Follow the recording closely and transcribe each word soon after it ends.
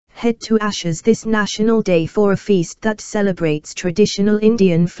Head to Ashes this National Day for a feast that celebrates traditional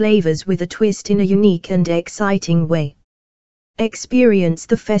Indian flavors with a twist in a unique and exciting way. Experience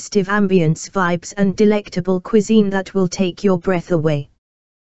the festive ambience, vibes and delectable cuisine that will take your breath away.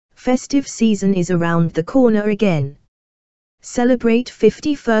 Festive season is around the corner again. Celebrate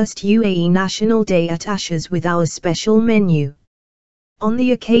 51st UAE National Day at Ashes with our special menu. On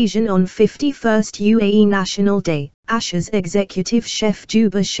the occasion on 51st UAE National Day, Ashes Executive Chef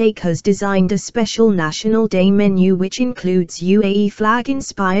Juba Sheikh has designed a special National Day menu which includes UAE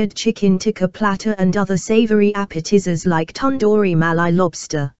flag-inspired chicken tikka platter and other savory appetizers like tandoori malai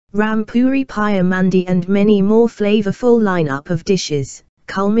lobster, rampuri paya mandi and many more flavorful lineup of dishes,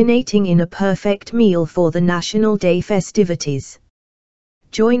 culminating in a perfect meal for the National Day festivities.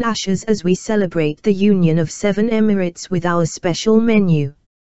 Join Ashes as we celebrate the union of 7 Emirates with our special menu.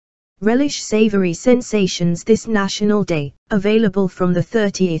 Relish savory sensations this National Day, available from the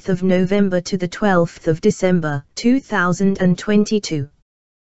 30th of November to the 12th of December 2022.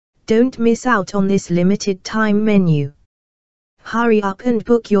 Don't miss out on this limited time menu. Hurry up and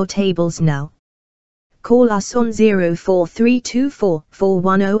book your tables now. Call us on 04324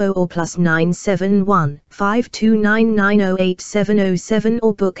 4100 or +971 5299087007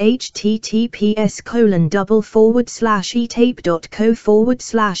 or book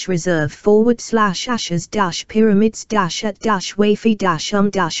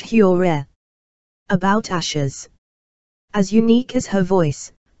About Ashes. As unique as her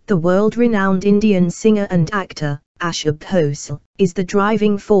voice, the world-renowned Indian singer and actor, Asha Bhosle, is the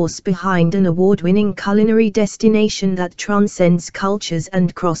driving force behind an award-winning culinary destination that transcends cultures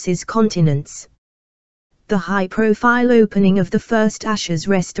and crosses continents. The high-profile opening of the first Ashes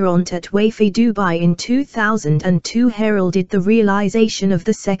restaurant at Wafi Dubai in 2002 heralded the realization of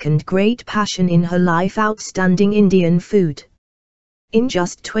the second great passion in her life: outstanding Indian food. In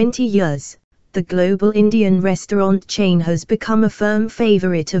just 20 years, the global Indian restaurant chain has become a firm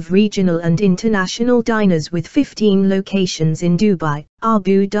favorite of regional and international diners with 15 locations in Dubai,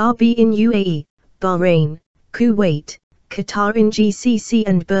 Abu Dhabi in UAE, Bahrain, Kuwait, Qatar in GCC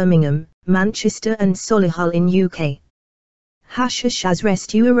and Birmingham, Manchester and Solihull in UK. Shaz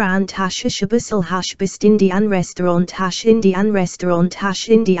Restaurant, Bhosle, Best Indian Restaurant, Indian Restaurant,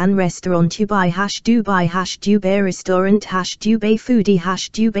 Indian Restaurant Dubai, Dubai, Dubai Restaurant, Dubai Foodie,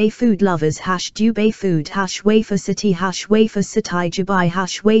 Dubai Food Lovers, Dubai Food, Wafer City, Wafer City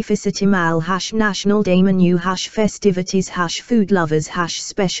Dubai, Wafer City Mall, National Day Menu, Festivities, Food Lovers,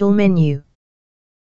 Special Menu.